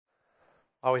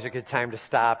Always a good time to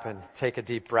stop and take a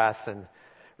deep breath and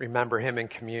remember Him in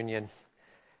communion.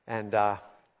 And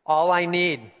all I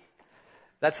need,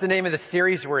 that's the name of the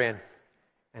series we're in.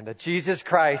 And Jesus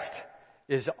Christ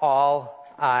is all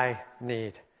I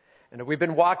need. And we've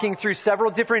been walking through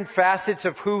several different facets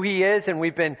of who He is, and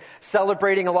we've been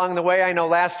celebrating along the way. I know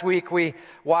last week we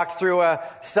walked through a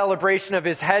celebration of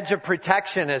His hedge of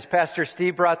protection as Pastor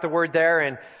Steve brought the word there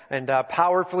and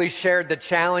powerfully shared the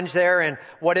challenge there and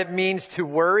what it means to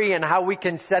worry and how we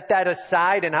can set that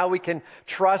aside and how we can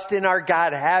trust in our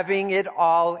God having it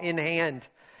all in hand.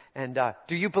 And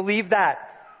do you believe that?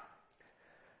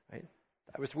 Right?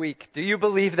 That was weak. Do you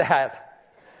believe that?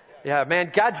 Yeah,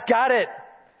 man, God's got it.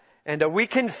 And we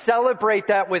can celebrate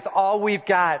that with all we've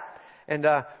got. And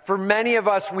for many of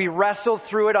us, we wrestle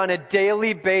through it on a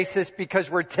daily basis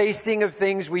because we're tasting of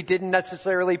things we didn't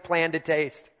necessarily plan to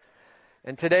taste.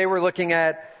 And today we're looking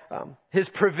at His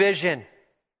provision.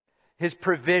 His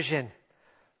provision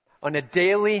on a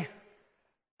daily,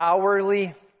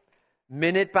 hourly,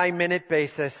 minute-by-minute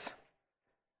basis.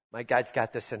 My God's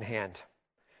got this in hand.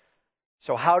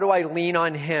 So how do I lean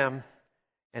on Him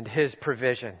and His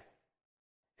provision?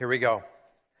 Here we go.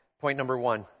 Point number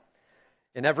 1.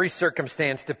 In every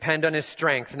circumstance, depend on His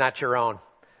strength, not your own.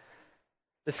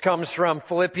 This comes from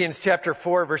Philippians chapter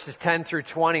 4, verses 10 through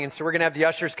 20. And so we're going to have the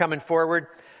ushers coming forward.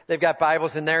 They've got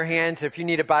Bibles in their hands. If you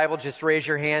need a Bible, just raise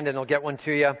your hand and they'll get one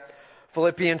to you.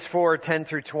 Philippians 4, 10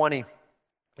 through 20.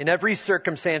 In every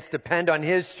circumstance, depend on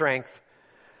His strength,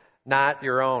 not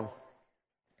your own.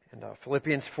 And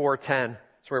Philippians 4:10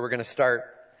 is where we're going to start.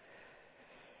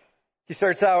 He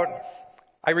starts out,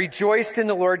 I rejoiced in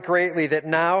the Lord greatly that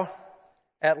now,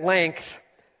 at length,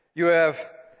 you have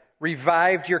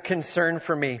revived your concern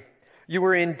for me. You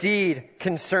were indeed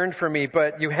concerned for me,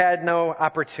 but you had no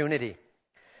opportunity. He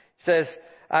says,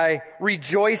 I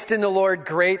rejoiced in the Lord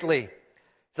greatly.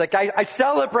 It's like, I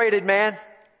celebrated, man.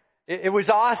 It was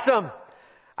awesome.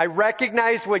 I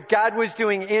recognized what God was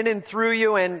doing in and through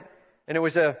you, and it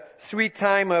was a sweet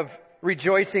time of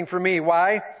rejoicing for me.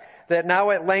 Why? That now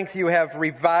at length you have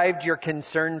revived your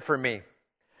concern for me.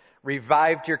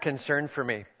 Revived your concern for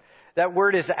me. That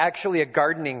word is actually a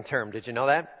gardening term. Did you know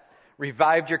that?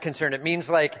 Revived your concern. It means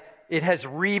like it has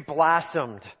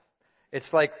re-blossomed.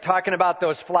 It's like talking about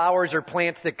those flowers or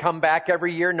plants that come back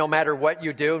every year no matter what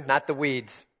you do. Not the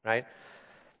weeds, right?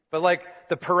 But like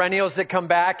the perennials that come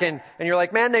back and you're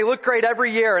like, man, they look great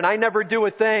every year and I never do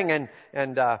a thing. And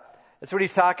that's what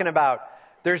he's talking about.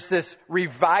 There's this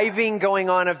reviving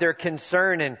going on of their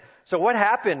concern. And so what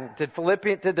happened? Did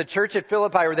the church at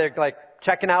Philippi, were they like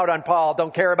checking out on Paul,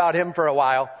 don't care about him for a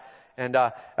while? And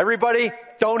everybody,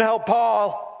 don't help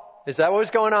Paul. Is that what was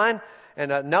going on?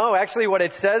 And no, actually what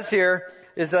it says here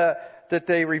is that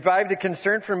they revived the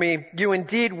concern for me. You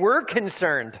indeed were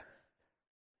concerned.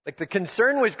 Like the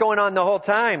concern was going on the whole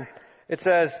time. It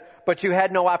says, but you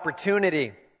had no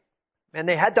opportunity. And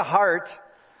they had the heart.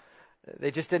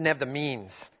 They just didn't have the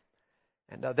means.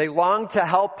 And they longed to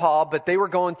help Paul, but they were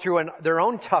going through their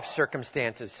own tough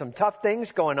circumstances, some tough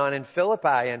things going on in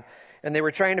Philippi. And they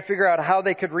were trying to figure out how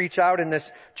they could reach out in this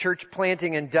church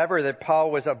planting endeavor that Paul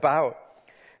was about.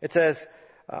 It says,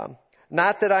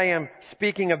 not that I am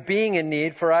speaking of being in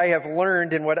need, for I have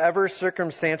learned in whatever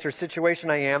circumstance or situation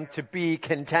I am to be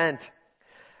content.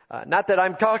 Not that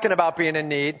I'm talking about being in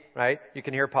need, right? You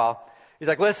can hear Paul. He's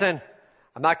like, listen,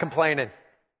 I'm not complaining.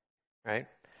 Right?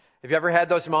 Have you ever had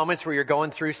those moments where you're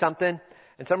going through something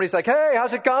and somebody's like, hey,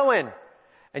 how's it going?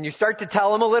 And you start to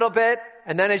tell them a little bit.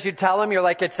 And then as you tell them, you're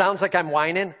like, it sounds like I'm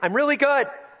whining. I'm really good.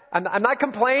 I'm not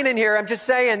complaining here. I'm just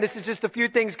saying this is just a few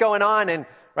things going on. And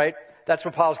right, that's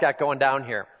what Paul's got going down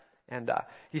here. And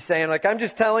he's saying like, I'm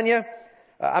just telling you,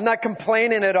 I'm not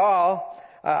complaining at all.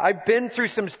 I've been through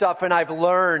some stuff and I've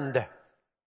learned.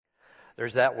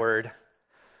 There's that word.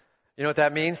 You know what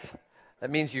that means?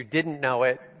 That means you didn't know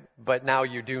it, but now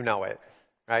you do know it,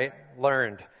 right?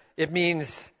 Learned. It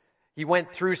means he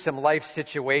went through some life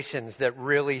situations that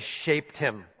really shaped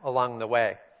him along the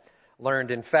way.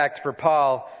 Learned. In fact, for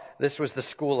Paul, this was the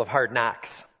school of hard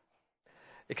knocks.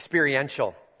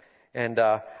 Experiential. And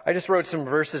I just wrote some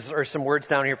verses or some words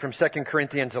down here from 2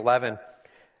 Corinthians 11.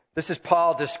 This is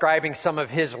Paul describing some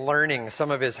of his learning, some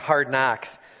of his hard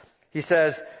knocks. He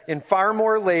says, in far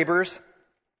more labors,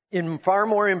 in far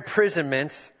more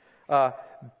imprisonments,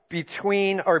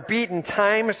 beaten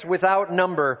times without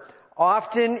number,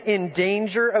 often in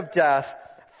danger of death.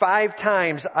 5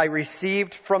 times I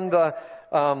received from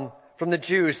the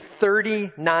Jews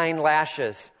 39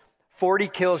 lashes. 40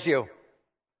 kills you.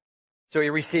 So he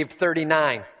received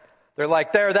 39. They're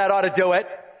like, that ought to do it.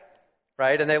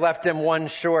 right? And they left him one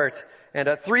short. And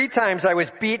 3 times I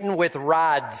was beaten with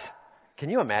rods. Can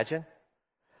you imagine?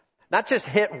 Not just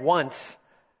hit once,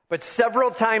 but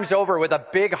several times over with a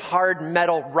big hard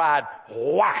metal rod,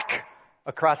 whack,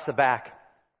 across the back.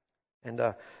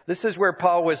 And this is where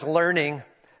Paul was learning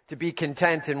to be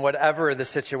content in whatever the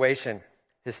situation,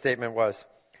 his statement was.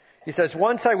 He says,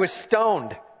 once I was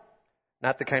stoned,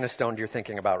 not the kind of stoned you're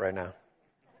thinking about right now.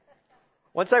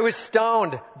 Once I was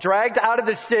stoned, dragged out of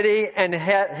the city and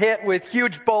hit with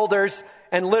huge boulders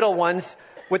and little ones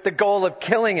with the goal of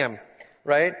killing him,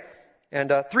 right?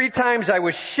 And 3 times I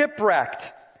was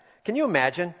shipwrecked. Can you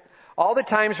imagine? All the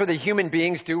times where the human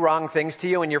beings do wrong things to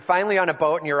you and you're finally on a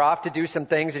boat and you're off to do some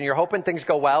things and you're hoping things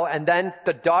go well and then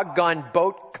the doggone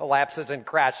boat collapses and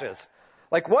crashes.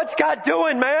 Like, what's God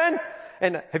doing, man?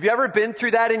 And have you ever been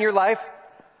through that in your life?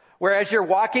 Whereas you're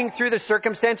walking through the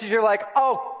circumstances, you're like,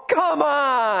 oh, come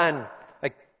on!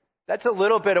 Like, that's a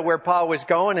little bit of where Paul was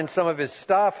going in some of his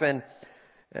stuff. And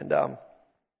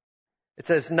it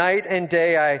says, night and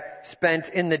day I spent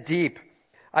in the deep.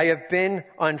 I have been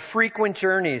on frequent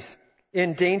journeys,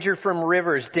 in danger from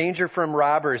rivers, danger from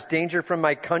robbers, danger from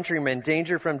my countrymen,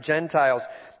 danger from Gentiles,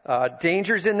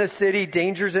 dangers in the city,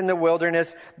 dangers in the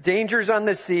wilderness, dangers on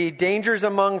the sea, dangers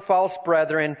among false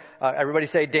brethren. Everybody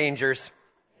say dangers.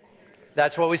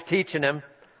 That's what was teaching him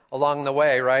along the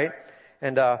way, right?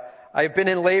 And I've been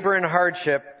in labor and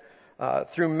hardship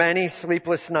through many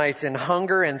sleepless nights, in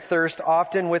hunger and thirst,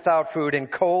 often without food, in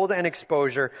cold and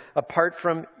exposure, apart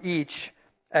from each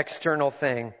external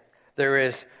thing. There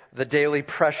is the daily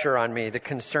pressure on me, the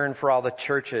concern for all the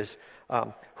churches,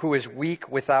 who is weak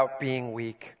without being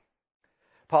weak.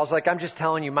 Paul's like, I'm just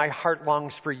telling you, my heart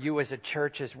longs for you as a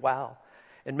church as well.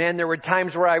 And man, there were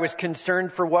times where I was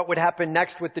concerned for what would happen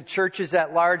next with the churches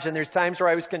at large, and there's times where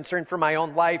I was concerned for my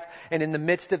own life, and in the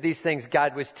midst of these things,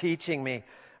 God was teaching me.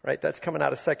 Right? That's coming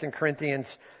out of 2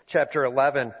 Corinthians chapter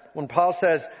 11. When Paul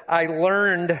says, I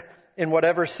learned in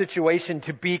whatever situation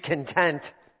to be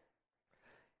content,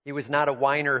 he was not a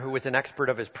whiner who was an expert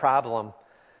of his problem,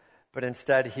 but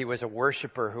instead he was a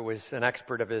worshiper who was an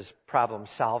expert of his problem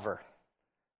solver,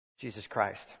 Jesus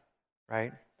Christ,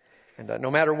 right? And no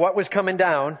matter what was coming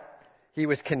down, he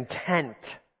was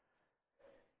content.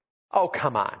 Oh,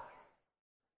 come on.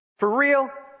 For real?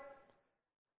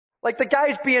 Like the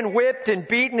guy's being whipped and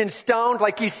beaten and stoned,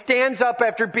 like he stands up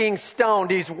after being stoned.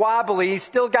 He's wobbly. He's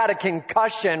still got a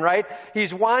concussion, right?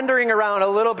 He's wandering around a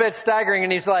little bit staggering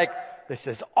and he's like, this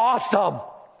is awesome.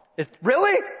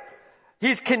 Really?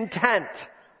 He's content.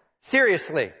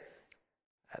 Seriously.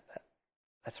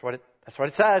 That's what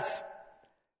it says.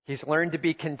 He's learned to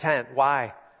be content.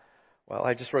 Why? Well,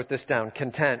 I just wrote this down.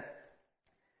 Content.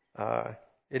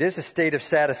 It is a state of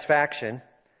satisfaction.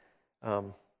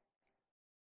 Well,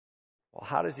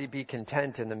 how does he be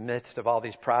content in the midst of all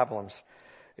these problems?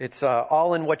 It's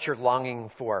all in what you're longing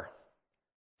for.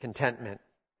 Contentment.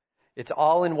 It's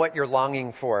all in what you're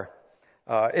longing for.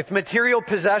 If material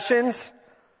possessions,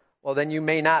 well, then you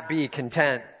may not be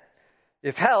content.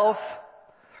 If health,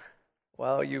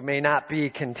 well, you may not be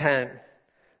content.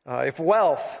 If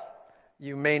wealth,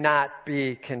 you may not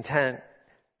be content.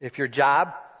 If your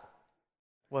job,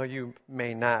 well, you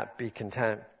may not be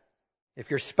content. If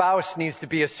your spouse needs to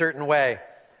be a certain way,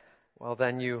 well,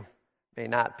 then you may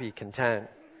not be content.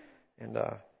 And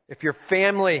if your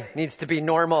family needs to be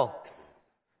normal,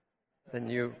 then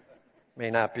you may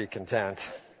not be content.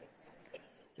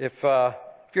 If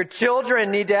your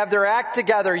children need to have their act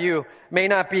together, you may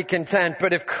not be content.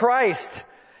 But if Christ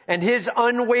and His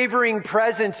unwavering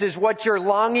presence is what you're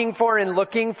longing for and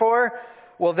looking for,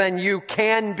 well, then you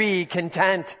can be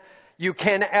content. You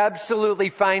can absolutely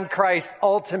find Christ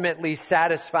ultimately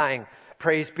satisfying.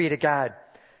 Praise be to God.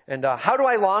 And how do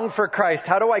I long for Christ?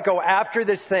 How do I go after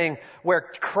this thing where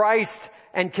Christ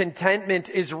and contentment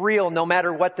is real no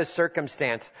matter what the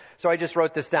circumstance? So I just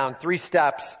wrote this down. 3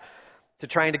 steps to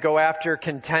trying to go after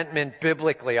contentment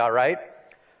biblically, all right?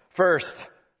 First,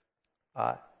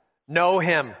 know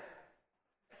Him.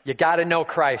 You got to know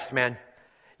Christ, man.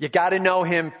 You got to know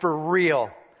Him for real.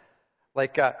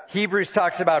 Like Hebrews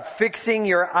talks about fixing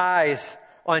your eyes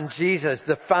on Jesus,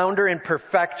 the founder and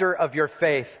perfecter of your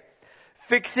faith.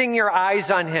 Fixing your eyes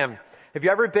on Him. Have you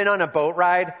ever been on a boat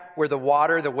ride where the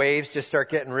water, the waves just start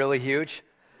getting really huge?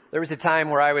 There was a time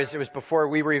where it was before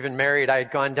we were even married. I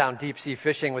had gone down deep sea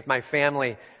fishing with my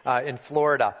family in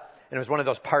Florida. And it was one of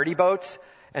those party boats.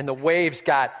 And the waves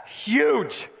got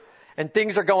huge. And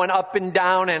things are going up and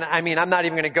down. And I mean, I'm not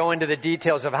even going to go into the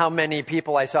details of how many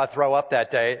people I saw throw up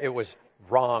that day. It was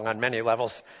wrong on many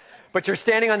levels. But you're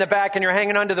standing on the back and you're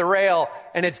hanging onto the rail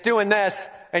and it's doing this.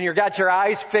 And you've got your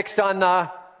eyes fixed on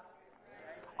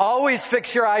Always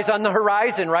fix your eyes on the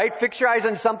horizon, right? Fix your eyes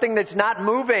on something that's not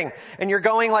moving and you're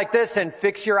going like this, and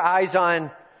fix your eyes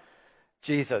on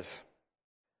Jesus,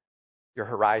 your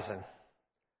horizon,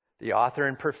 the author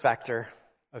and perfecter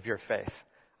of your faith.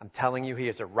 I'm telling you, he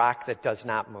is a rock that does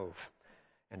not move.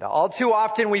 And all too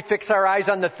often we fix our eyes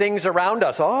on the things around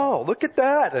us. Oh, look at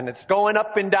that. And it's going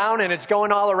up and down and it's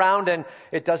going all around, and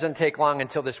it doesn't take long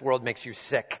until this world makes you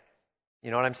sick.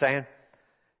 You know what I'm saying?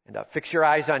 And fix your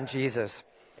eyes on Jesus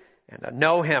and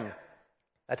know him.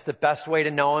 That's the best way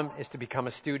to know him, is to become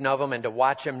a student of him and to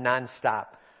watch him nonstop.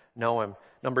 Know him.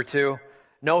 Number 2,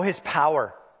 know his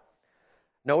power.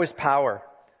 Know his power.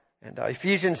 And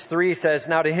Ephesians 3 says,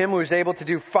 now to him who is able to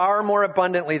do far more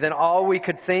abundantly than all we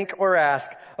could think or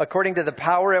ask, according to the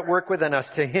power at work within us,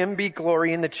 to him be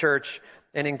glory in the church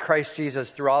and in Christ Jesus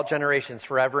through all generations,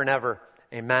 forever and ever.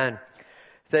 Amen.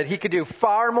 That he could do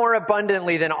far more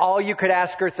abundantly than all you could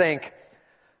ask or think.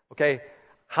 Okay,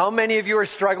 how many of you are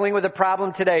struggling with a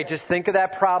problem today? Just think of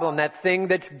that problem, that thing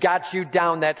that's got you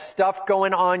down, that stuff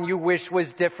going on you wish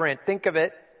was different. Think of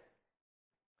it.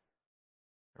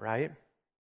 Right?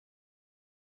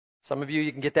 Some of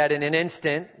you can get that in an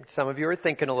instant. Some of you are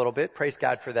thinking a little bit. Praise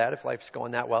God for that. If life's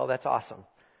going that well, that's awesome.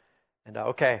 And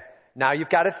okay, now you've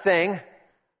got a thing.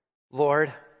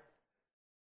 Lord,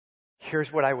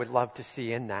 here's what I would love to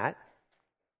see in that.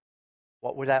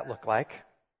 What would that look like?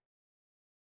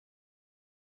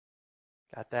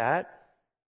 Got that?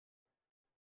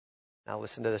 Now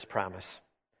listen to this promise.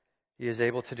 He is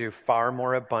able to do far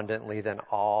more abundantly than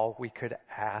all we could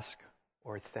ask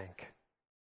or think.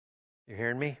 You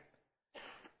hearing me?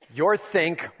 Your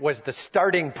think was the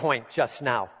starting point just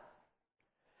now.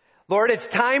 Lord, it's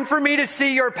time for me to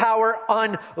see your power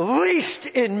unleashed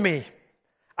in me.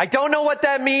 I don't know what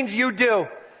that means, you do.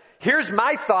 Here's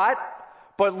my thought,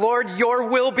 but Lord, your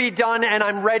will be done, and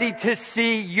I'm ready to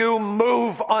see you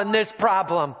move on this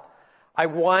problem. I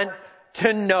want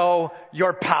to know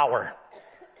your power.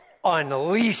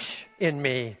 Unleash in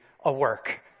me a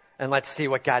work, and let's see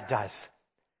what God does.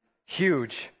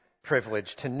 Huge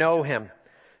privilege to know him,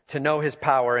 to know his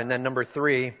power. And then number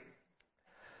 3,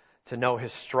 to know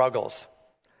his struggles.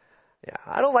 Yeah,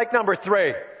 I don't like number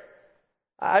 3.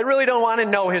 I really don't want to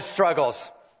know his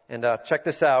struggles. And check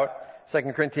this out, 2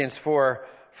 Corinthians 4,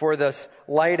 for this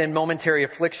light and momentary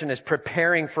affliction is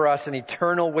preparing for us an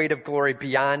eternal weight of glory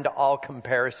beyond all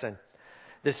comparison.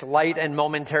 This light and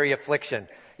momentary affliction.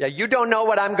 Yeah, you don't know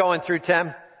what I'm going through,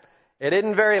 Tim. It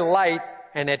isn't very light,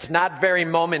 and it's not very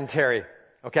momentary.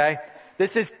 Okay?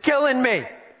 This is killing me.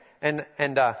 And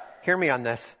hear me on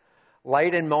this.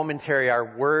 Light and momentary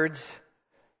are words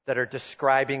that are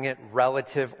describing it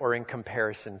relative or in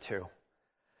comparison to.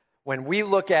 When we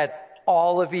look at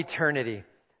all of eternity,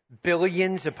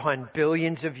 billions upon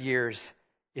billions of years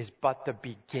is but the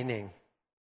beginning.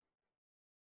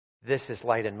 This is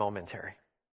light and momentary.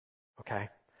 Okay?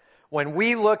 When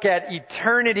we look at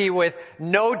eternity with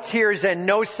no tears and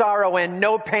no sorrow and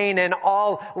no pain and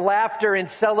all laughter and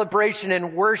celebration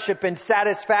and worship and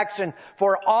satisfaction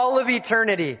for all of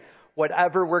eternity,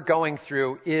 whatever we're going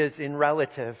through is in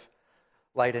relative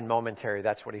light and momentary.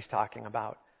 That's what he's talking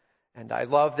about. And I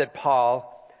love that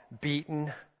Paul,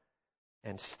 beaten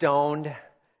and stoned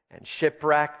and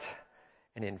shipwrecked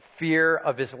and in fear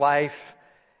of his life,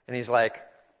 and he's like,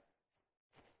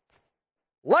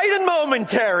 light and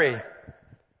momentary.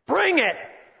 Bring it.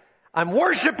 I'm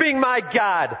worshiping my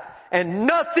God, and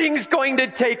nothing's going to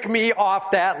take me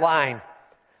off that line.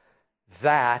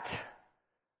 That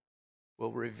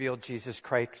will reveal Jesus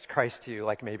Christ to you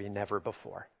like maybe never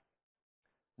before.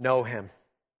 Know him.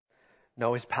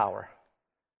 Know his power.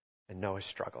 And know his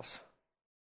struggles.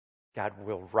 God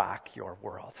will rock your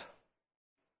world.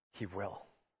 He will.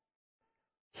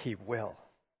 He will.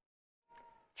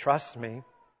 Trust me.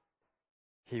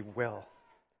 He will.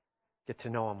 Get to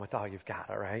know him with all you've got,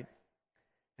 all right?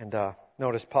 And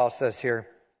notice Paul says here,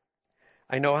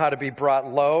 I know how to be brought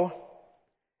low,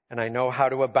 and I know how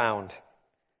to abound.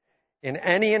 In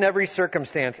any and every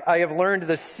circumstance, I have learned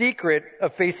the secret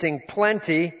of facing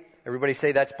plenty. Everybody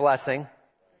say that's blessing.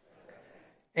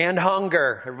 And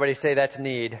hunger. Everybody say that's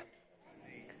need.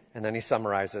 And then he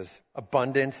summarizes,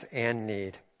 abundance and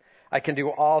need. I can do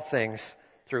all things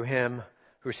through him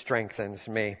who strengthens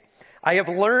me. I have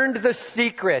learned the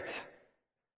secret.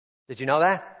 Did you know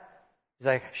that? He's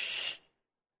like, shh,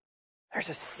 there's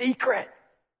a secret.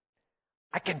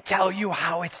 I can tell you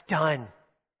how it's done.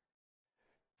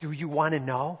 Do you want to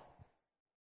know?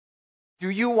 Do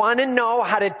you want to know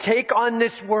how to take on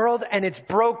this world and its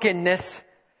brokenness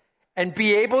and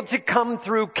be able to come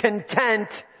through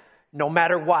content no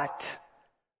matter what?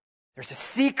 There's a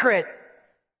secret.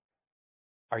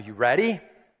 Are you ready?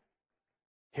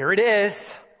 Here it is.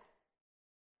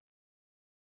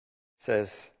 It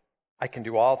says, I can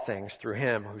do all things through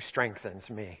him who strengthens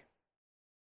me.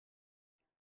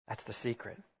 That's the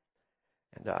secret.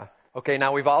 And okay,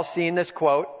 now we've all seen this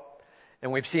quote,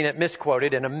 and we've seen it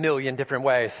misquoted in a million different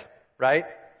ways, right?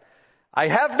 I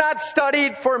have not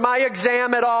studied for my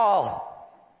exam at all,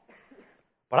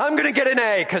 but I'm going to get an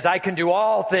A because I can do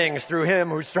all things through him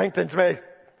who strengthens me.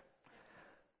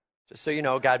 Just so you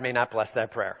know, God may not bless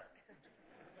that prayer.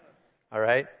 All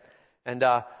right? And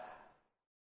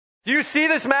do you see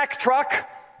this Mack truck?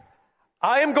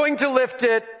 I am going to lift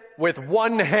it with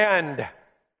one hand.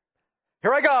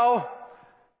 Here I go.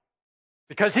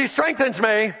 Because he strengthens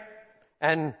me.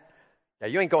 And yeah,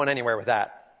 you ain't going anywhere with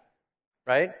that.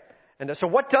 Right? And so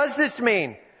what does this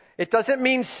mean? It doesn't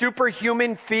mean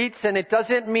superhuman feats, and it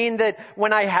doesn't mean that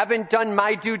when I haven't done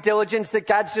my due diligence that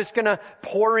God's just going to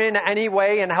pour in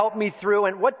anyway and help me through.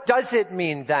 And what does it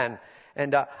mean then?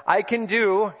 And I can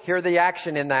hear the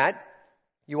action in that.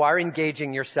 You are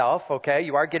engaging yourself, okay?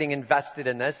 You are getting invested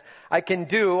in this. I can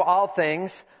do all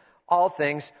things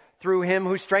through him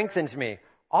who strengthens me.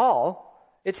 All?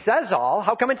 It says all.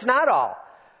 How come it's not all?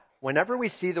 Whenever we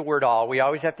see the word all, we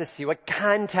always have to see what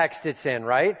context it's in,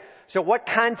 right? So what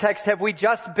context have we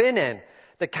just been in?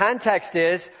 The context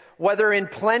is whether in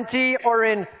plenty or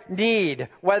in need,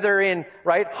 whether in,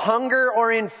 right, hunger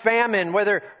or in famine,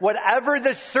 whatever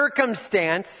the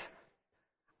circumstance,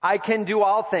 I can do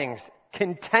all things.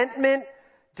 Contentment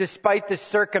despite the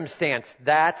circumstance.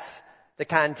 That's the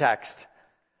context.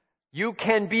 You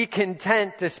can be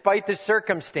content despite the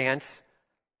circumstance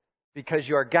because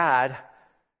your God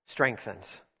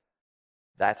strengthens.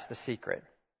 That's the secret.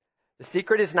 The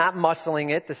secret is not muscling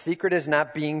it. The secret is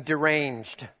not being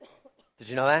deranged. Did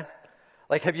you know that?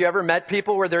 Like, have you ever met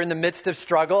people where they're in the midst of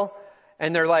struggle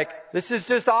and they're like, this is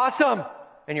just awesome.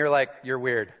 And you're like, you're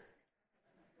weird.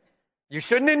 You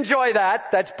shouldn't enjoy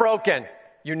that. That's broken.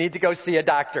 You need to go see a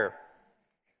doctor.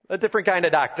 A different kind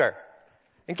of doctor.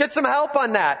 And get some help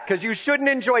on that, because you shouldn't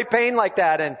enjoy pain like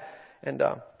that. And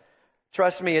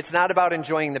trust me, it's not about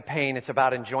enjoying the pain. It's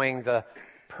about enjoying the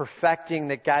perfecting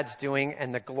that God's doing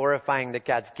and the glorifying that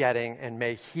God's getting. And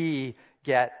may he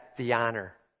get the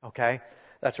honor. Okay?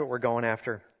 That's what we're going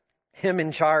after. Him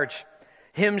in charge.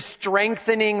 Him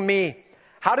strengthening me.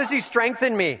 How does he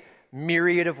strengthen me?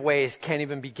 Myriad of ways, can't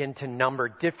even begin to number,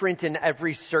 different in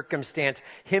every circumstance.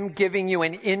 Him giving you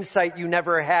an insight you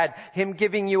never had. Him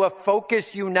giving you a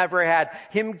focus you never had.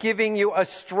 Him giving you a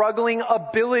struggling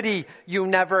ability you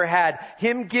never had.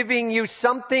 Him giving you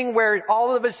something where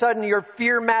all of a sudden your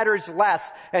fear matters less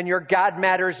and your God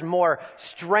matters more.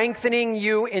 Strengthening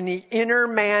you in the inner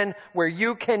man where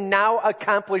you can now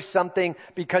accomplish something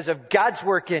because of God's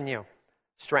work in you.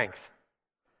 Strength.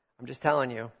 I'm just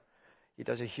telling you. He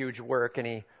does a huge work and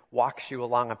he walks you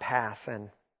along a path,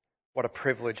 and what a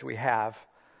privilege we have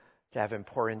to have him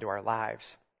pour into our lives.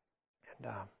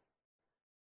 And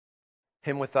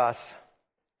him with us,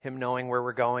 him knowing where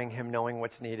we're going, him knowing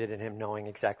what's needed, and him knowing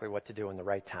exactly what to do in the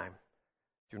right time.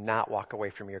 Do not walk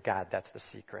away from your God. That's the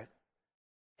secret.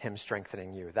 Him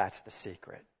strengthening you. That's the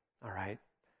secret. All right.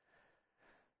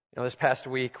 You know, this past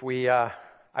week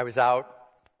I was out.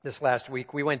 This last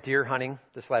week, we went deer hunting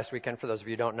this last weekend. For those of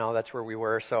you who don't know, that's where we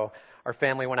were. So our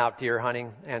family went out deer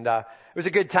hunting, and it was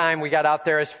a good time. We got out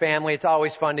there as family. It's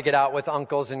always fun to get out with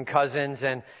uncles and cousins,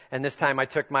 and this time I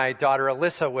took my daughter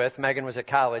Alyssa with. Megan was at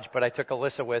college, but I took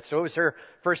Alyssa with. So it was her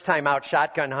first time out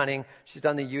shotgun hunting. She's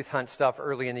done the youth hunt stuff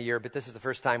early in the year, but this is the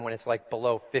first time when it's like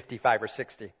below 55 or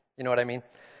 60. You know what I mean?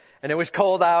 And it was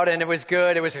cold out and it was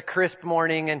good. It was a crisp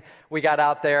morning and we got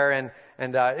out there and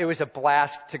it was a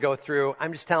blast to go through.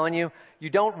 I'm just telling you,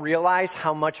 you don't realize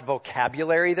how much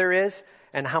vocabulary there is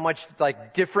and how much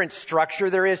like different structure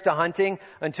there is to hunting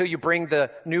until you bring the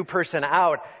new person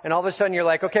out. And all of a sudden you're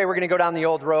like, okay, we're going to go down the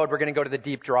old road. We're going to go to the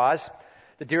deep draws.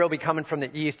 The deer will be coming from the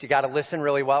east. You got to listen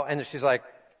really well. And she's like,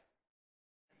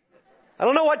 I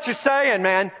don't know what you're saying,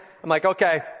 man. I'm like,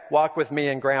 okay, walk with me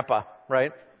and Grandpa,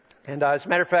 right? And as a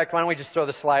matter of fact, why don't we just throw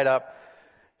the slide up?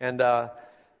 And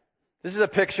this is a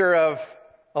picture of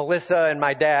Alyssa and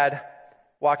my dad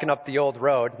walking up the old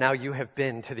road. Now you have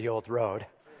been to the old road.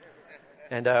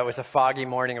 And it was a foggy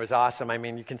morning. It was awesome. I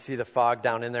mean, you can see the fog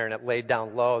down in there and it laid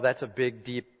down low. That's a big,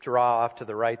 deep draw off to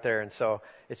the right there. And so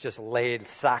it's just laid,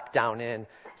 socked down in.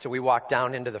 So we walked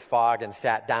down into the fog and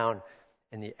sat down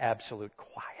in the absolute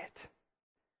quiet.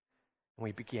 And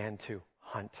we began to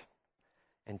hunt.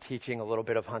 And teaching a little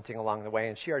bit of hunting along the way.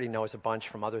 And she already knows a bunch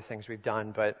from other things we've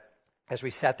done. But as we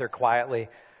sat there quietly,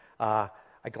 I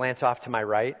glanced off to my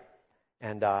right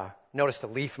and noticed a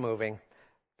leaf moving,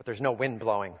 but there's no wind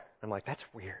blowing. I'm like, that's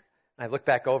weird. I looked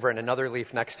back over and another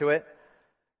leaf next to it,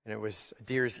 and it was a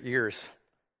deer's ears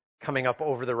coming up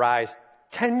over the rise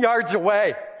 10 yards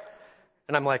away.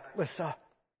 And I'm like, Lissa,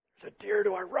 there's a deer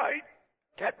to our right.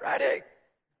 Get ready.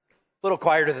 A little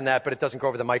quieter than that, but it doesn't go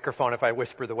over the microphone if I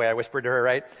whisper the way I whispered to her,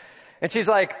 right? And she's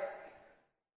like,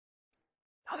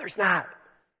 no, there's not.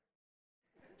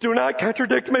 Do not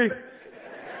contradict me.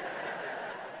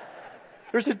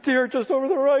 There's a deer just over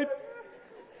the right.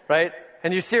 Right?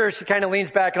 And you see her, she kind of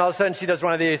leans back, and all of a sudden she does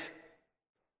one of these.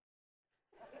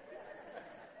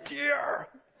 Deer.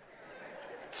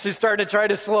 She's starting to try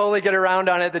to slowly get around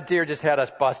on it. The deer just had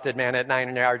us busted, man, at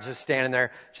 9 yards, just standing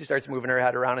there. She starts moving her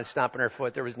head around and stomping her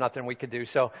foot. There was nothing we could do.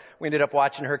 So we ended up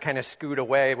watching her kind of scoot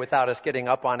away without us getting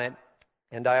up on it.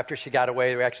 And after she got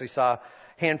away, we actually saw a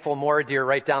handful more deer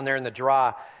right down there in the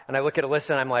draw. And I look at Alyssa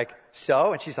and I'm like,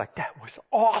 so? And she's like, that was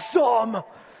awesome.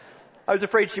 I was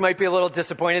afraid she might be a little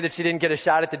disappointed that she didn't get a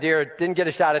shot at the deer. Didn't get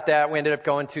a shot at that. We ended up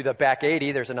going to the back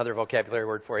 80. There's another vocabulary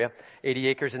word for you. 80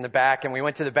 acres in the back. And we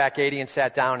went to the back 80 and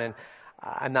sat down. And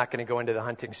I'm not going to go into the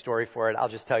hunting story for it. I'll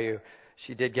just tell you,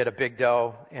 she did get a big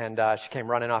doe. And she came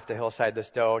running off the hillside.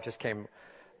 This doe just came,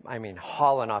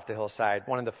 hauling off the hillside.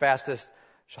 One of the fastest,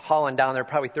 hauling down there,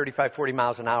 probably 35, 40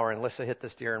 miles an hour. And Alyssa hit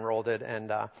this deer and rolled it.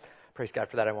 And praise God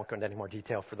for that. I won't go into any more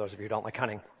detail for those of you who don't like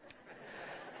hunting.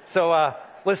 So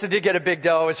Alyssa did get a big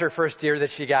doe. It was her first deer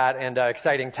that she got, and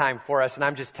exciting time for us. And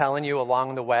I'm just telling you,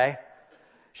 along the way,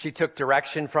 she took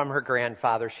direction from her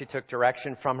grandfather. She took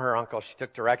direction from her uncle. She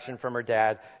took direction from her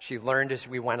dad. She learned as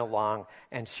we went along,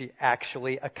 and she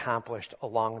actually accomplished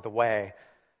along the way.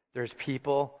 There's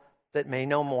people that may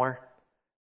know more.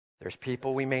 There's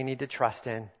people we may need to trust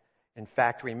in. In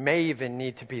fact, we may even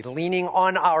need to be leaning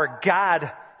on our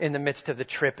God in the midst of the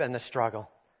trip and the struggle.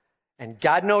 And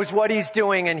God knows what He's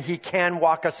doing, and He can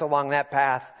walk us along that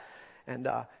path. And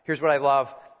here's what I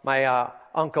love. My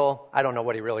uncle, I don't know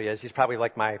what he really is. He's probably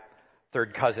like my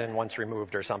third cousin once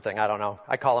removed or something. I don't know.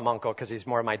 I call him uncle because he's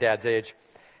more my dad's age.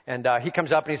 And he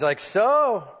comes up and he's like,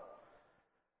 so,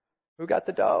 who got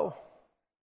the doe?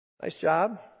 Nice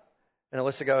job. And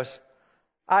Alyssa goes,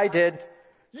 I did.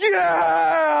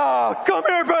 Yeah! Come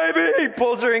here, baby! He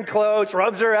pulls her in close,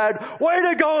 rubs her head. Way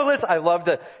to go, Alyssa! I love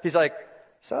that. He's like,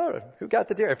 so, who got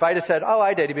the deer? If I'd have said, oh,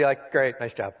 I did, he'd be like, great,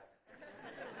 nice job.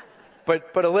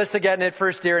 But Alyssa getting it,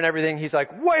 first deer and everything, he's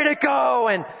like, way to go!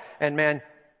 And man,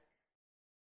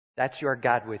 that's your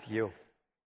God with you.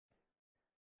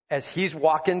 As He's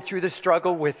walking through the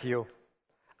struggle with you,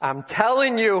 I'm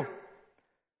telling you,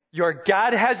 your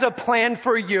God has a plan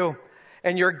for you,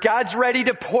 and your God's ready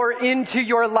to pour into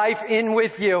your life in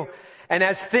with you. And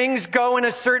as things go in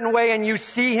a certain way and you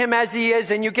see Him as He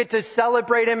is and you get to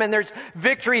celebrate Him and there's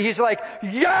victory, He's like,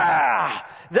 yeah,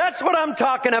 that's what I'm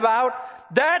talking about.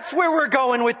 That's where we're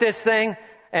going with this thing.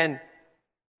 And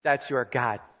that's your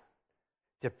God.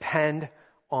 Depend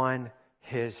on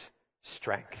His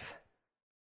strength,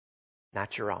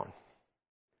 not your own.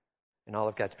 And all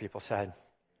of God's people said,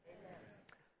 amen.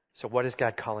 So what is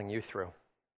God calling you through?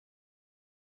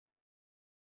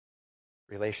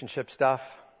 Relationship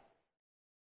stuff?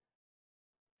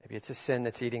 Maybe it's a sin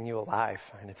that's eating you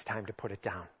alive and it's time to put it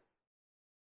down.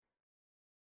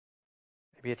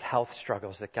 Maybe it's health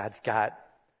struggles that God's got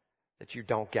that you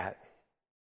don't get.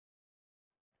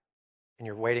 And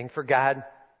you're waiting for God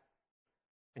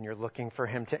and you're looking for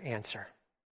Him to answer.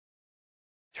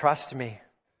 Trust me.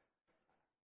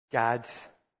 God's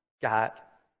got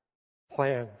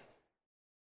plan.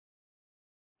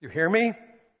 You hear me?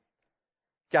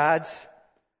 God's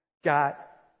got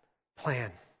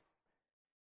plan.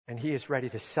 And He is ready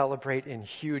to celebrate in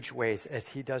huge ways as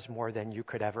He does more than you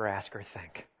could ever ask or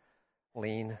think.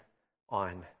 Lean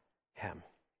on Him.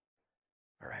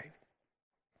 All right.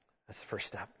 That's the first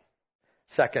step.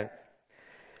 Second,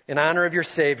 in honor of your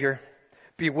Savior,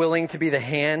 be willing to be the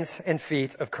hands and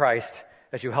feet of Christ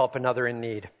as you help another in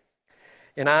need.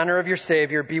 In honor of your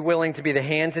Savior, be willing to be the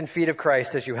hands and feet of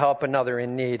Christ as you help another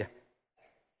in need.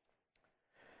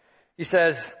 He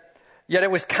says, yet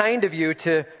it was kind of you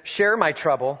to share my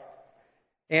trouble,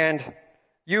 and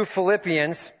you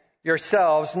Philippians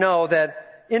yourselves know that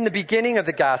in the beginning of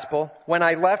the gospel, when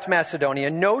I left Macedonia,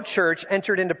 no church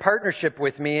entered into partnership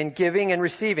with me in giving and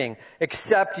receiving,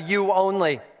 except you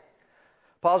only.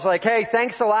 Paul's like, hey,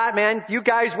 thanks a lot, man. You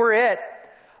guys were it.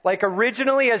 Like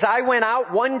originally, as I went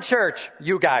out, one church,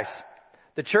 you guys.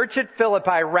 The church at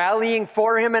Philippi rallying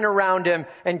for him and around him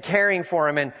and caring for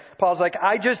him. And Paul's like,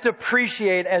 I just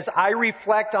appreciate as I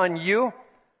reflect on you,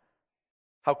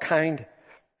 how kind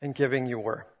and giving you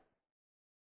were.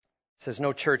 It says,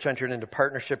 no church entered into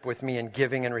partnership with me in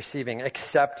giving and receiving,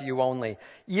 except you only.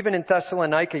 Even in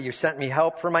Thessalonica, you sent me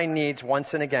help for my needs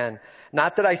once and again.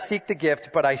 Not that I seek the gift,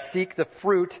 but I seek the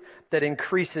fruit that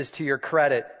increases to your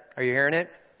credit. Are you hearing it?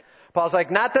 Paul's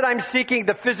like, not that I'm seeking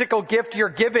the physical gift you're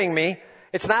giving me.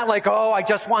 It's not like, oh, I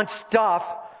just want stuff.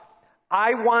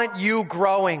 I want you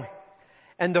growing.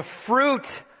 And the fruit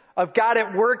of God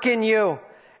at work in you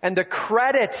and the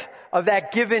credit of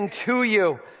that given to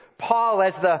you. Paul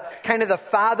as the kind of the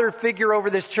father figure over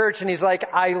this church, and he's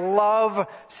like, I love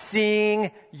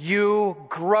seeing you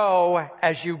grow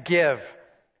as you give.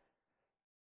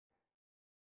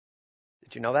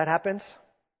 Did you know that happens?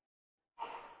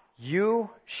 You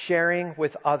sharing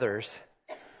with others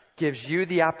gives you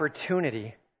the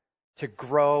opportunity to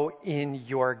grow in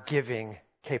your giving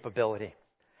capability.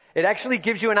 It actually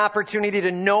gives you an opportunity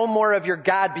to know more of your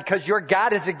God because your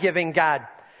God is a giving God.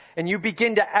 And you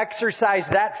begin to exercise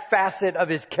that facet of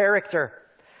his character.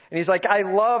 And he's like, I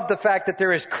love the fact that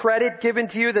there is credit given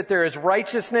to you, that there is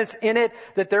righteousness in it,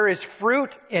 that there is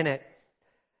fruit in it.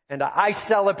 And I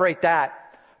celebrate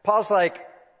that. Paul's like,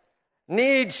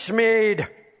 need schmeed.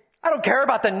 I don't care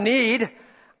about the need.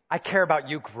 I care about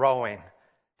you growing.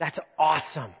 That's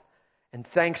awesome. And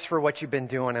thanks for what you've been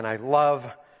doing. And I love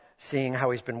seeing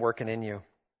how he's been working in you.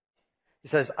 He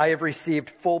says, I have received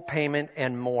full payment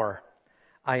and more.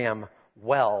 I am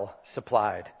well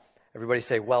supplied. Everybody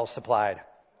say well supplied.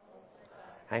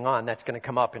 Hang on, that's going to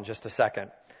come up in just a second.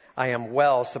 I am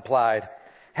well supplied.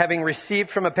 Having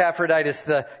received from Epaphroditus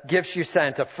the gifts you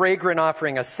sent, a fragrant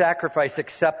offering, a sacrifice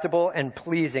acceptable and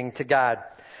pleasing to God.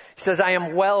 He says, I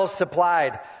am well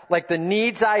supplied. Like the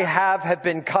needs I have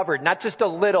been covered, not just a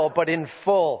little, but in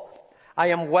full. I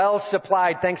am well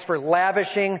supplied. Thanks for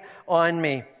lavishing on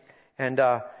me. And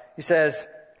he says,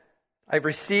 I've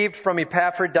received from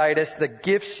Epaphroditus the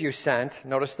gifts you sent.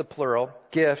 Notice the plural,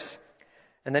 gifts.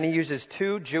 And then he uses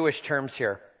two Jewish terms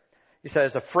here. He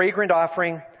says a fragrant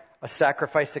offering, a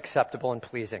sacrifice acceptable and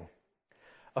pleasing.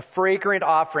 A fragrant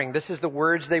offering. This is the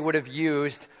words they would have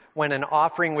used when an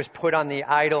offering was put on the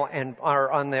idol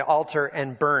or on the altar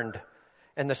and burned.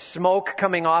 And the smoke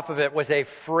coming off of it was a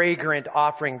fragrant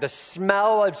offering. The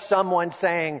smell of someone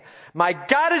saying, my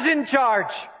God is in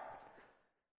charge.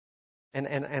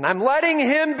 And I'm letting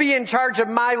him be in charge of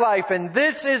my life, and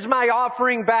this is my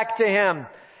offering back to him.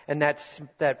 And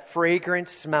that fragrant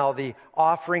smell, the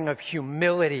offering of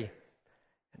humility.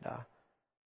 And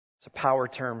it's a power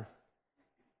term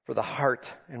for the heart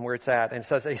and where it's at. And it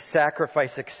says a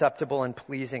sacrifice acceptable and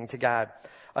pleasing to God.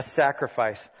 A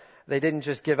sacrifice. They didn't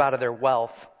just give out of their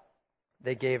wealth.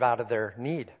 They gave out of their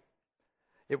need.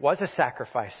 It was a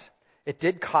sacrifice. It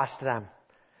did cost them.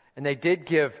 And they did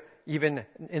give even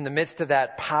in the midst of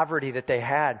that poverty that they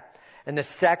had. And the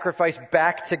sacrifice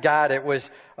back to God, it was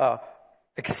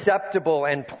acceptable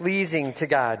and pleasing to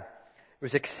God. It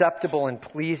was acceptable and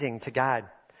pleasing to God.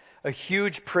 A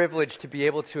huge privilege to be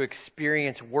able to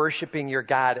experience worshiping your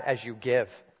God as you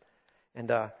give.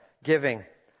 And giving.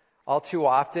 All too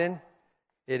often,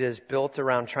 it is built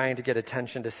around trying to get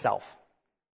attention to self.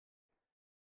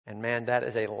 And man, that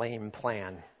is a lame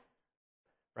plan.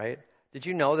 Right? Did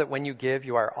you know that when you give,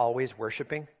 you are always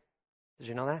worshiping? Did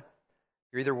you know that?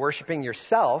 You're either worshiping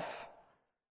yourself,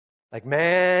 like,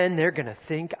 man, they're going to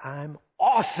think I'm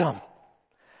awesome.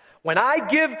 When I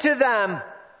give to them,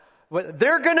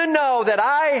 they're going to know that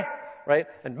right?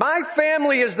 And my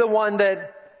family is the one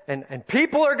that, and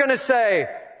people are going to say,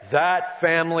 that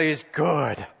family's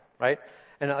good, right?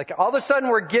 And like all of a sudden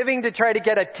we're giving to try to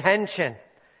get attention.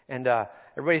 And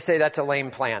everybody say that's a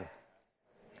lame plan.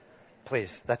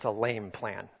 Please, that's a lame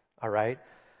plan, all right?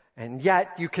 And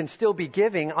yet, you can still be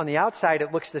giving. On the outside,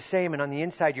 it looks the same, and on the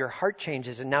inside, your heart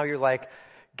changes, and now you're like,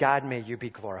 God, may you be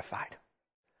glorified.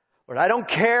 Lord, I don't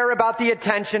care about the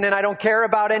attention, and I don't care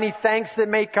about any thanks that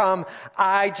may come.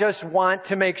 I just want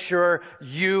to make sure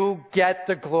you get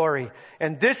the glory.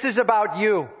 And this is about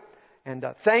you. And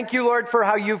thank you, Lord, for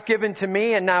how you've given to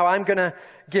me, and now I'm going to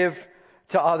give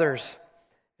to others.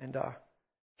 And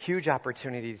huge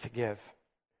opportunity to give.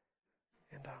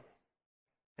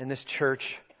 And this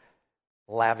church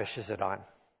lavishes it on.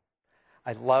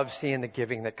 I love seeing the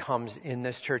giving that comes in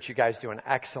this church. You guys do an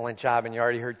excellent job, and you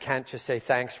already heard Kent just say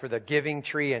thanks for the giving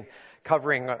tree and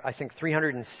covering, I think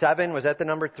 307, was that the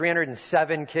number?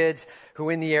 307 kids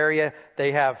who in the area,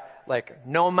 they have like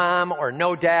no mom or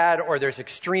no dad, or there's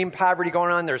extreme poverty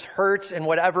going on, there's hurts in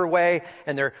whatever way,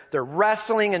 and they're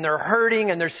wrestling and they're hurting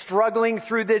and they're struggling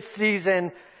through this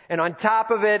season. And on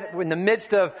top of it, in the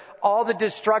midst of all the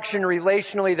destruction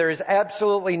relationally, there is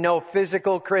absolutely no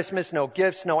physical Christmas, no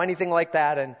gifts, no anything like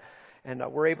that. And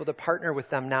we're able to partner with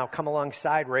them now, come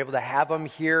alongside. We're able to have them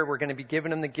here. We're going to be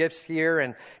giving them the gifts here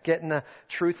and getting the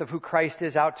truth of who Christ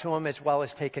is out to them, as well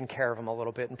as taking care of them a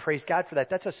little bit. And praise God for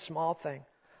that. That's a small thing.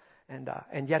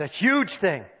 And yet a huge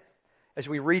thing as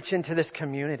we reach into this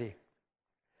community.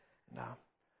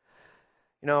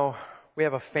 We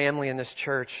have a family in this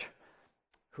church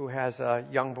who has a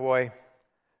young boy,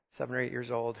 7 or 8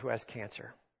 years old, who has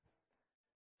cancer.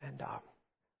 And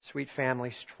sweet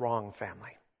family, strong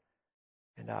family.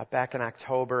 And back in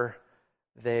October,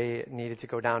 they needed to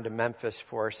go down to Memphis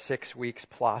for 6 weeks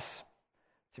plus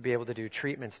to be able to do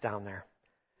treatments down there.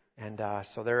 And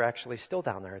so they're actually still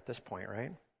down there at this point,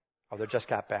 right? Oh, they just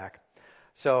got back.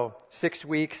 So 6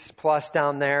 weeks plus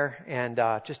down there, and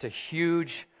just a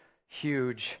huge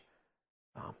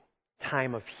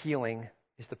time of healing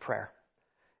is the prayer.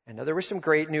 And there was some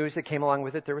great news that came along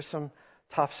with it. There was some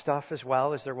tough stuff as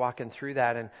well as they're walking through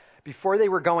that. And before they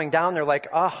were going down, they're like,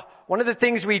 one of the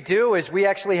things we do is we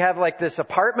actually have like this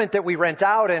apartment that we rent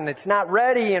out, and it's not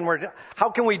ready, and how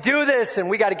can we do this? And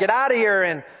we got to get out of here.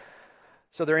 And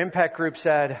so their impact group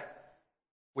said,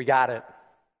 we got it.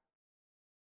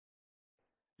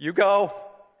 You go.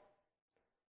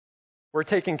 We're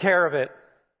taking care of it.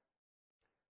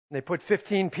 And they put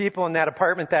 15 people in that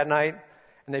apartment that night,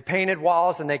 and they painted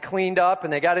walls, and they cleaned up,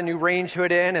 and they got a new range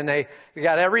hood in, and they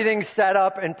got everything set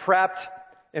up and prepped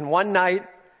in one night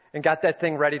and got that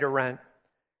thing ready to rent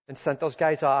and sent those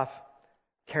guys off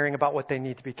caring about what they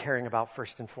need to be caring about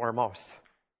first and foremost.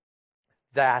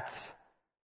 That's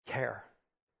care.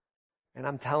 And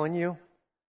I'm telling you,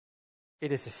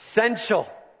 it is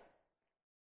essential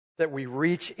that we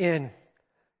reach in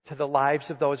to the lives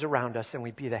of those around us and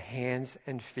we be the hands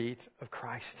and feet of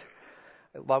Christ.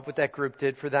 I love what that group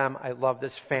did for them. I love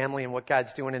this family and what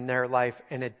God's doing in their life.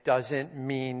 And it doesn't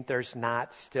mean there's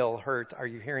not still hurt. Are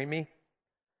you hearing me?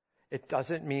 It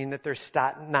doesn't mean that there's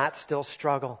not still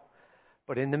struggle.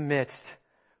 But in the midst,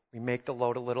 we make the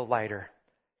load a little lighter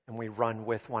and we run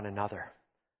with one another.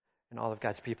 And all of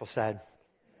God's people said,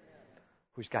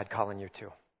 who's God calling you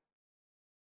to?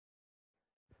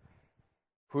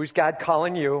 Who's God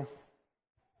calling you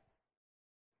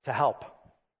to help?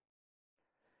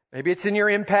 Maybe it's in your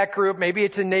impact group. Maybe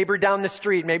it's a neighbor down the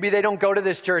street. Maybe they don't go to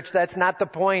this church. That's not the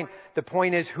point. The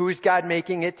point is, who's God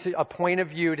making it to a point of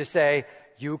view to say,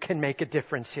 you can make a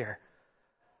difference here.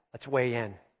 Let's weigh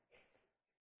in.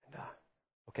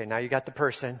 Okay, now you got the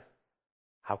person.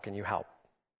 How can you help?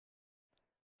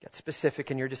 Get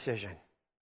specific in your decision.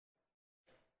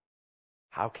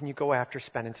 How can you go after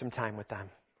spending some time with them?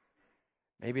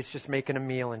 Maybe it's just making a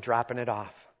meal and dropping it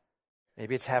off.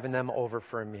 Maybe it's having them over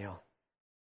for a meal.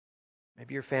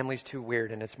 Maybe your family's too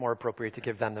weird and it's more appropriate to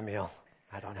give them the meal.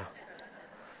 I don't know.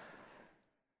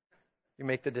 You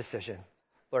make the decision.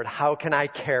 Lord, how can I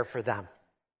care for them?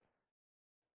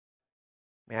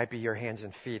 May I be your hands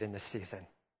and feet in this season.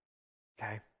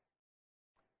 Okay?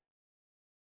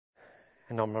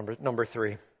 And number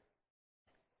 3.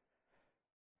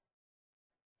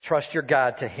 Trust your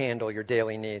God to handle your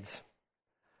daily needs.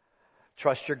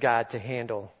 Trust your God to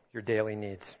handle your daily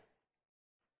needs.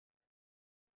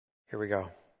 Here we go.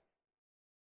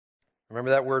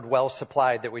 Remember that word well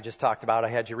supplied that we just talked about? I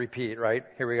had you repeat, right?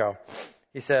 Here we go.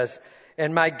 He says,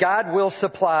 and my God will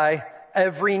supply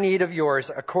every need of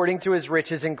yours according to his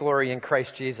riches and glory in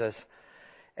Christ Jesus.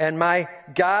 And my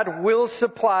God will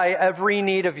supply every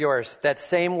need of yours. That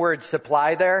same word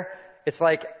supply there, it's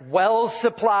like well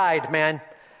supplied, man.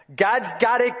 God's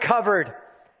got it covered.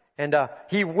 And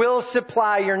he will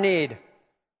supply your need.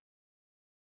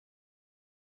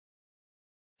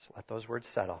 Just let those words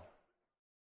settle.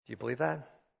 Do you believe that?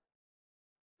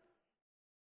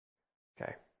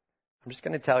 Okay. I'm just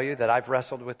going to tell you that I've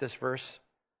wrestled with this verse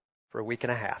for a week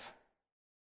and a half.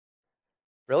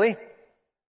 Really?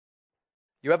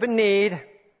 You have a need,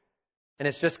 and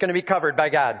it's just going to be covered by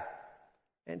God.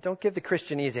 And don't give the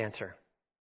Christianese answer.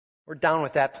 We're down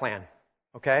with that plan.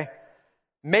 Okay?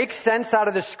 Make sense out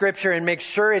of the scripture and make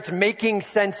sure it's making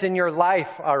sense in your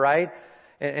life, all right?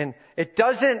 And it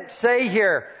doesn't say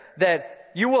here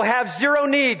that you will have zero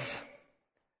needs.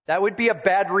 That would be a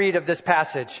bad read of this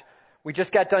passage. We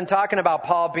just got done talking about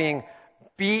Paul being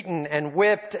beaten and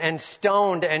whipped and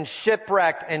stoned and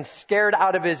shipwrecked and scared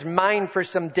out of his mind for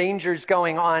some dangers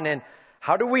going on. And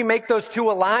how do we make those two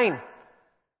align?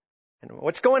 And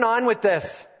what's going on with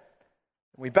this?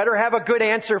 We better have a good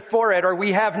answer for it or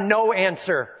we have no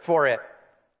answer for it.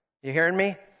 You hearing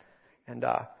me? And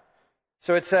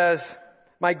so it says,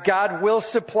 my God will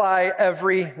supply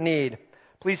every need.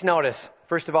 Please notice,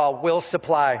 first of all, will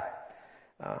supply.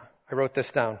 I wrote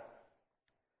this down.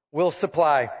 Will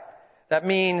supply. That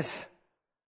means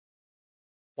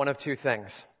one of two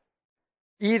things.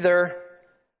 Either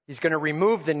he's going to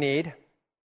remove the need,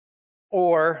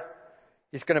 or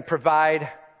he's going to provide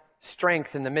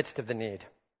strength in the midst of the need.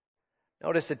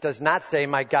 Notice it does not say,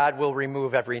 my God will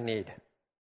remove every need.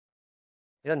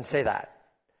 He doesn't say that.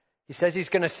 He says he's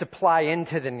going to supply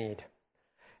into the need.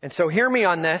 And so hear me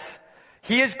on this.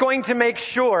 He is going to make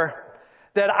sure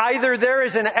that either there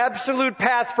is an absolute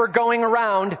path for going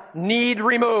around, need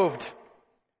removed.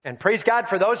 And praise God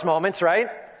for those moments, right?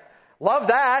 Love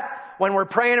that. When we're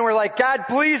praying and we're like, God,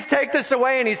 please take this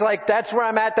away. And he's like, that's where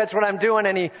I'm at. That's what I'm doing.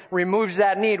 And he removes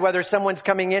that need, whether someone's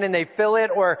coming in and they fill it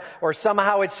or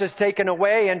somehow it's just taken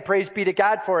away, and praise be to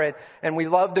God for it. And we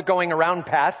love the going around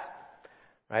path,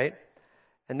 right?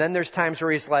 And then there's times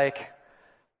where he's like,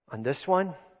 on this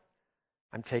one,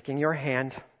 I'm taking your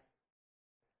hand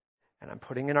and I'm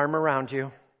putting an arm around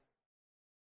you.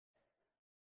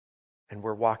 And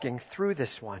we're walking through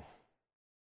this one.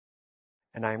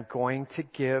 And I'm going to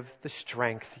give the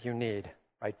strength you need.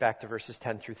 Right back to verses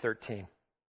 10 through 13.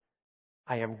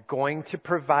 I am going to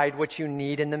provide what you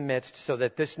need in the midst so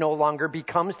that this no longer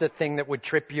becomes the thing that would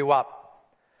trip you up.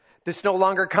 This no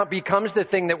longer becomes the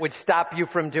thing that would stop you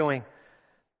from doing.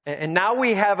 And now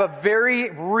we have a very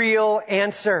real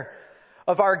answer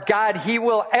of our God. He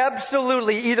will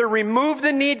absolutely either remove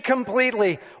the need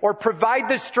completely or provide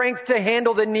the strength to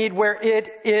handle the need where it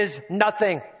is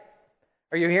nothing.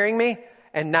 Are you hearing me?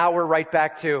 And now we're right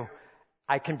back to,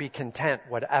 I can be content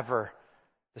whatever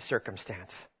the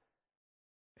circumstance.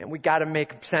 And we got to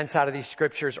make sense out of these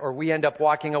scriptures, or we end up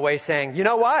walking away saying, you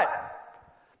know what?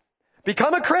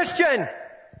 Become a Christian.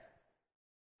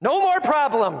 No more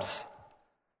problems.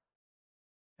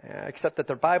 Except that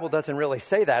the Bible doesn't really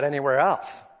say that anywhere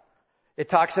else. It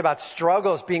talks about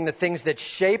struggles being the things that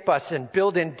shape us and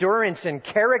build endurance and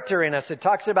character in us. It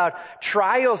talks about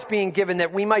trials being given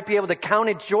that we might be able to count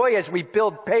it joy as we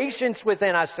build patience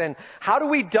within us. And how do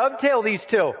we dovetail these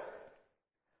two?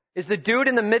 Is the dude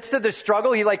in the midst of the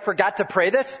struggle, he forgot to pray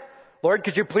this? Lord,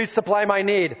 could you please supply my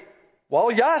need?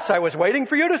 Well, yes, I was waiting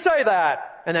for you to say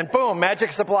that. And then boom,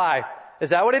 magic supply.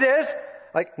 Is that what it is?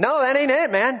 No, that ain't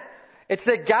it, man. It's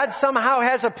that God somehow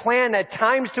has a plan at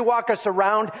times to walk us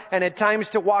around and at times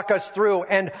to walk us through,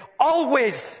 and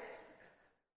always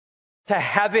to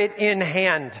have it in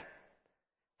hand.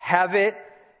 Have it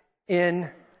in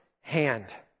hand.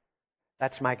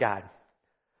 That's my God.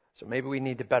 So maybe we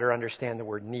need to better understand the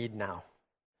word need now.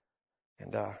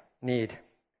 And need.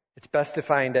 It's best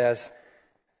defined as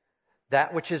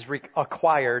that which is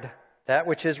required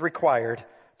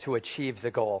to achieve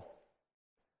the goal.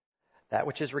 That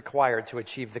which is required to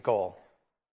achieve the goal.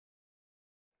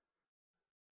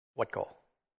 What goal?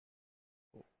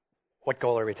 What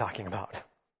goal are we talking about?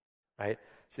 Right?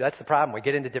 See, that's the problem. We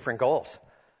get into different goals.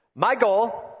 My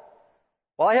goal,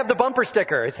 well, I have the bumper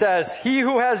sticker. It says, he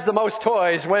who has the most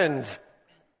toys wins.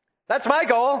 That's my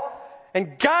goal.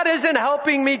 And God isn't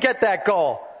helping me get that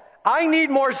goal. I need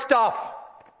more stuff.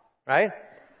 Right?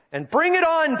 And bring it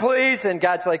on, please. And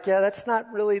God's like, yeah, that's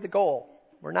not really the goal.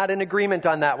 We're not in agreement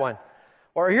on that one.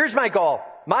 Or here's my goal.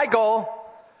 My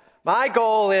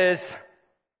goal is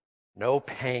no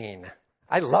pain.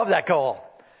 I love that goal.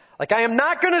 I am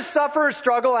not going to suffer or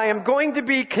struggle. I am going to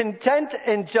be content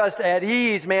and just at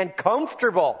ease, man.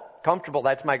 Comfortable.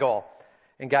 That's my goal.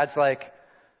 And God's like,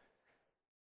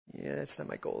 yeah, that's not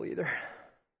my goal either.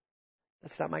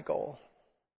 That's not my goal.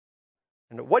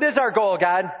 And what is our goal,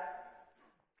 God?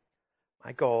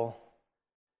 My goal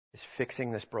is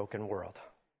fixing this broken world.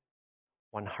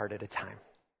 One heart at a time.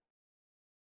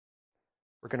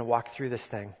 We're going to walk through this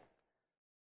thing.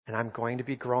 And I'm going to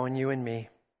be growing you and me.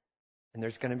 And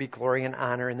there's going to be glory and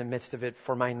honor in the midst of it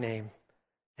for my name.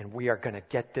 And we are going to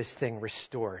get this thing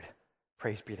restored.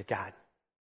 Praise be to God.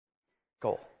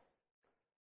 Goal.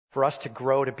 For us to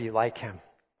grow to be like him.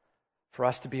 For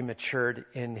us to be matured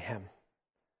in him.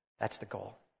 That's the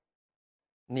goal.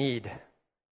 Need.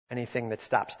 Anything that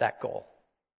stops that goal.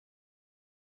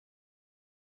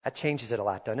 That changes it a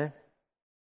lot, doesn't it?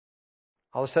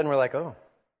 All of a sudden we're like, oh,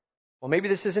 well, maybe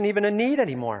this isn't even a need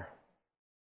anymore.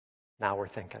 Now we're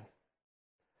thinking.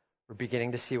 We're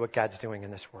beginning to see what God's doing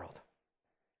in this world.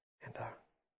 And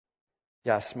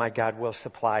yes, my God will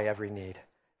supply every need.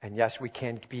 And yes, we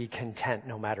can be content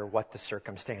no matter what the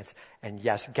circumstance. And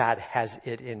yes, God has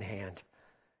it in hand.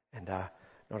 And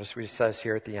notice what he says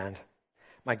here at the end.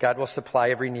 My God will supply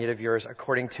every need of yours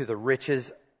according to the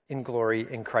riches in glory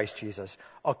in Christ Jesus.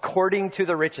 According to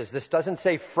the riches. This doesn't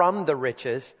say from the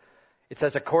riches. It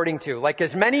says according to.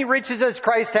 As many riches as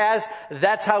Christ has,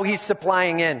 that's how he's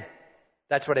supplying in.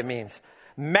 That's what it means.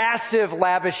 Massive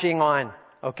lavishing on.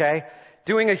 Okay?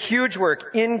 doing a huge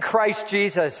work in Christ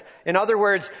Jesus. In other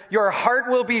words, your heart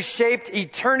will be shaped.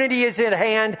 Eternity is at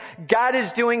hand. God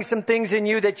is doing some things in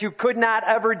you that you could not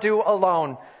ever do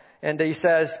alone. And he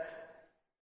says,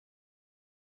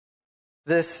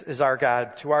 this is our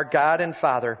God. To our God and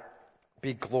Father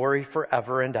be glory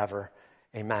forever and ever.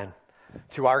 Amen.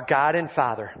 To our God and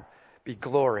Father be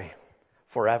glory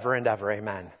forever and ever.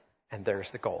 Amen. And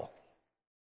there's the goal.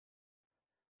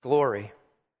 Glory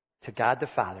to God the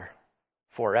Father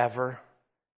forever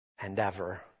and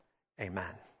ever.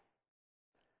 Amen.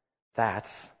 That's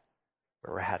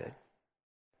where we're headed.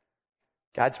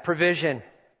 God's provision,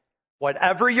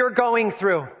 whatever you're going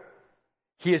through,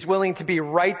 He is willing to be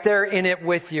right there in it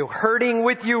with you, hurting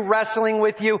with you, wrestling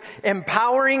with you,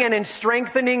 empowering and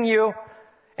strengthening you,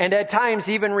 and at times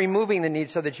even removing the need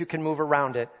so that you can move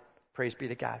around it. Praise be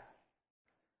to God.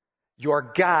 Your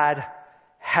God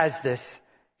has this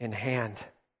in hand.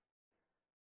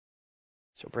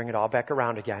 So bring it all back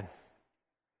around again.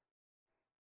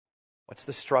 What's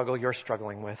the struggle you're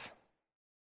struggling with?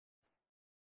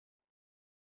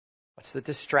 What's the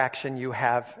distraction you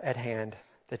have at hand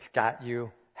that's got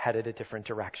you headed a different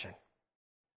direction?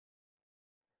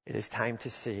 It is time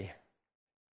to see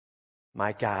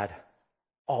my God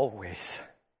always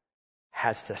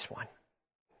has this one.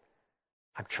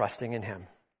 I'm trusting in Him.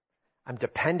 I'm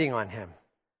depending on Him.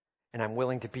 And I'm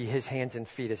willing to be His hands and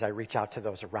feet as I reach out to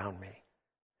those around me.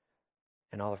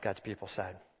 And all of God's people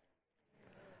said,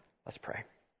 let's pray.